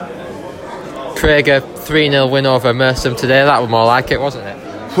Craig, a 3-0 win over Merstham today. That was more like it, wasn't it?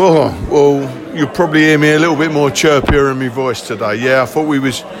 Oh, well, you'll probably hear me a little bit more chirpier in my voice today. Yeah, I thought we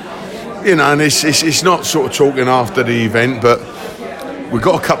was, and it's not sort of talking after the event, but we've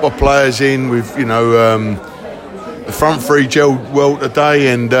got a couple of players in with, the front three gelled well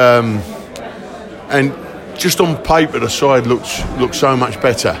today, and just on paper the side looks so much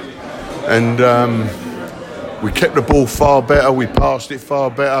better, and we kept the ball far better, we passed it far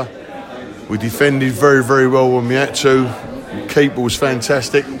better, we defended very, very well when we had to. The keeper was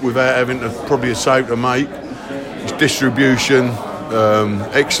fantastic without having probably a save to make. His distribution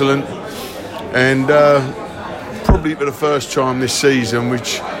excellent, and probably for the first time this season,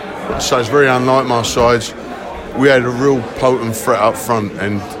 which I say is very unlike my sides, we had a real potent threat up front,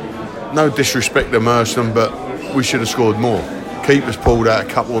 and no disrespect to Merstham, but we should have scored more. Keeper's pulled out a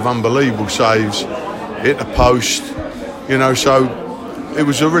couple of unbelievable saves, hit the post, so it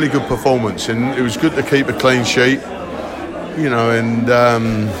was a really good performance, and it was good to keep a clean sheet, and I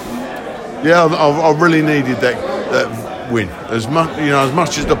really needed that win. As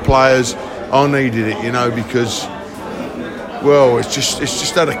much as the players, I needed it, because it's just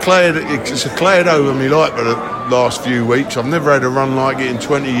had it's cloud over me like for the last few weeks. I've never had a run like it in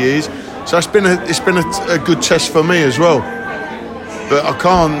 20 years, so it's been a good test for me as well. But I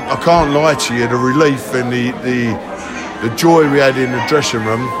can't lie to you, the relief and the joy we had in the dressing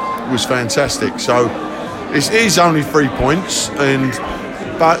room was fantastic. So it is only 3 points,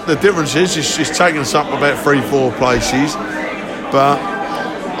 but the difference is it's taken us up about 3-4 places. But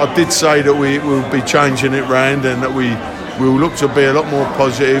I did say that we will be changing it round, and that we will look to be a lot more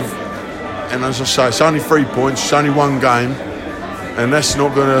positive. And as I say, it's only 3 points, it's only one game, and that's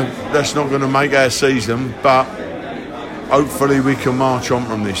not gonna make our season. But hopefully we can march on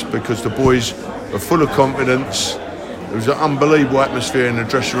from this, because the boys are full of confidence. There was an unbelievable atmosphere in the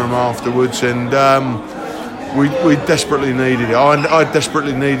dressing room afterwards, and we desperately needed it. I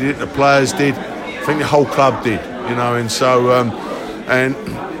desperately needed it. The players did. I think the whole club did. And so and.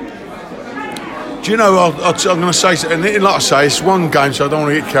 Do you know, I'm going to say, and like I say, it's one game, so I don't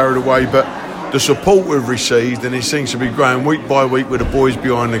want to get carried away, but the support we've received, and it seems to be growing week by week with the boys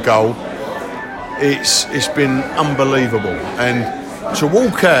behind the goal, it's been unbelievable. And to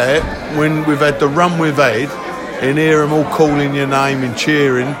walk out when we've had the run we've had and hear them all calling your name and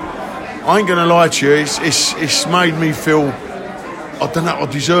cheering, I ain't going to lie to you, it's made me feel, I don't know, I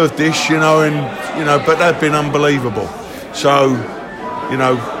deserve this, but they've been unbelievable. So,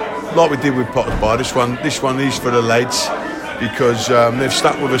 like we did with Potters Bar, this one is for the lads, because they've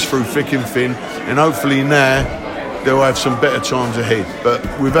stuck with us through thick and thin, and hopefully now they'll have some better times ahead. But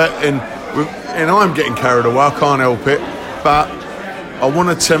and I'm getting carried away, I can't help it, but I want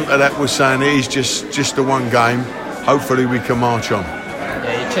to temper that with saying it is just the one game. Hopefully we can march on.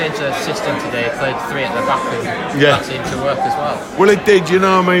 Yeah, you changed the system today, played 3 at the back, and that seemed to work as well. Well, it did,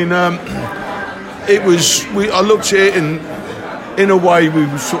 I looked at it, and in a way we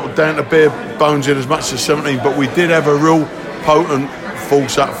were sort of down to bare bones in as much as 17, but we did have a real potent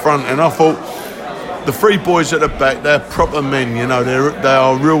force up front, and I thought the 3 boys at the back, they're proper men, they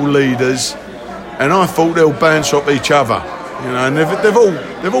are real leaders, and I thought they'll bounce off each other, and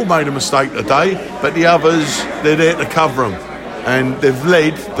they've all made a mistake today, but the others, they're there to cover them, and they've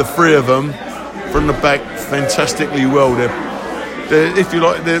led the 3 of them from the back fantastically well. They're if you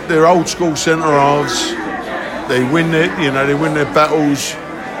like, they're old school centre halves. They win their battles.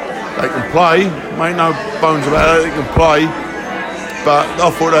 They can play, make no bones about it. They can play, but I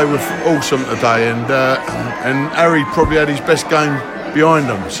thought they were awesome today, and Harry probably had his best game behind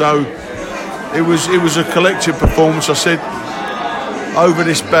them. So it was a collective performance. I said, over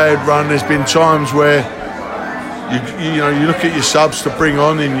this bad run, there's been times where you look at your subs to bring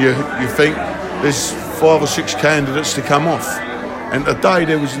on, and you think there's 5 or 6 candidates to come off, and today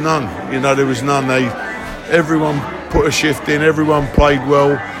there was none. There was none. Everyone put a shift in, everyone played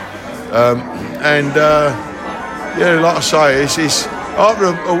well, like I say, it's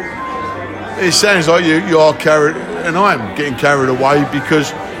after it sounds like you are carried, and I am getting carried away,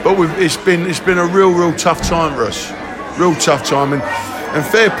 but it's been a real tough time for us, real tough time, and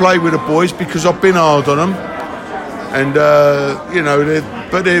fair play with the boys, because I've been hard on them, and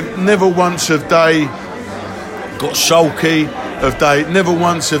but they never once have they got sulky, never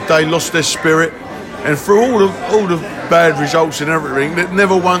once have they lost their spirit. And through all the bad results and everything, that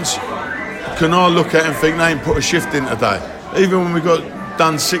never once can I look at and think they ain't put a shift in today. Even when we got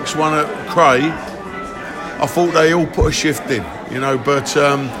done 6-1 at Cray, I thought they all put a shift in, But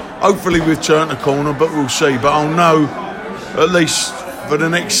hopefully we've turned the corner, but we'll see. But I'll know, at least for the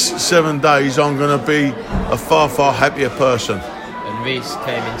next 7 days, I'm going to be a far happier person. And Reece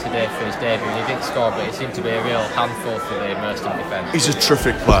came in today for his debut and he didn't score, but he seemed to be a real handful for the Merstham defence. He's a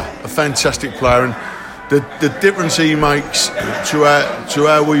terrific player, a fantastic player, and the difference he makes to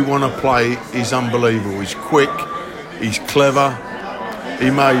how we want to play is unbelievable. He's quick, he's clever.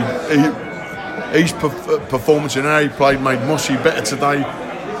 His performance and how he played made Mossy better today,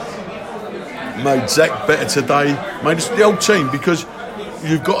 made Zach better today, made us, the whole team, because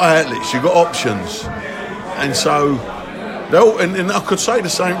you've got outlets, you've got options, and so and I could say the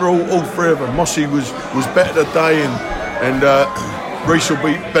same for all three of them. Mossy was better today, and Reece will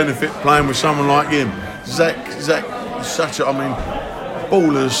benefit playing with someone like him. Zach is such a,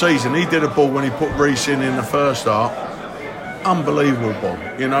 ball of the season. He did a ball when he put Reece in the first half. Unbelievable ball,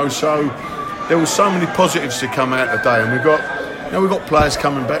 so there was so many positives to come out today, and we've got players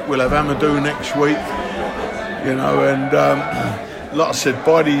coming back. We'll have Amadou next week, and like I said,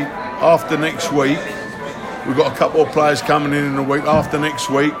 after next week, we've got a couple of players coming in the week after next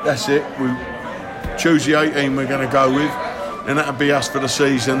week. That's it. We choose the 18 we're going to go with, and that'll be us for the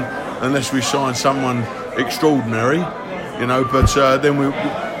season, unless we sign someone extraordinary, But then we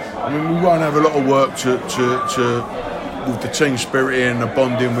won't have a lot of work to with the team spirit here and the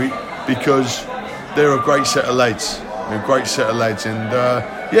bonding because they're a great set of lads.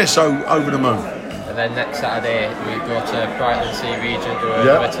 And so over the moon. And then next Saturday we go to Brightland Sea Region, to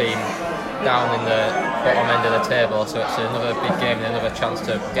another team down in the bottom end of the table, so it's another big game and another chance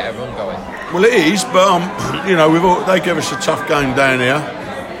to get a run going. Well, it is, but they gave us a tough game down here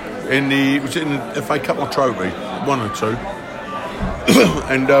in the FA Cup or Trophy, 1 or 2,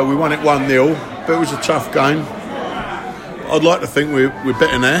 and we won it 1-0. But it was a tough game. I'd like to think we're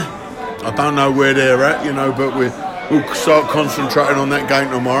better now. I don't know where they're at, but we'll start concentrating on that game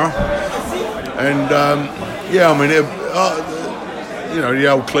tomorrow. And the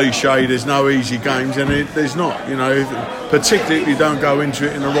old cliche, there's no easy games, and there's not, particularly if you don't go into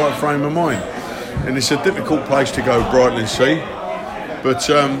it in the right frame of mind. And it's a difficult place to go, Brightland Sea, but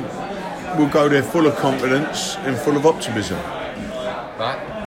we'll go there full of confidence and full of optimism. Right.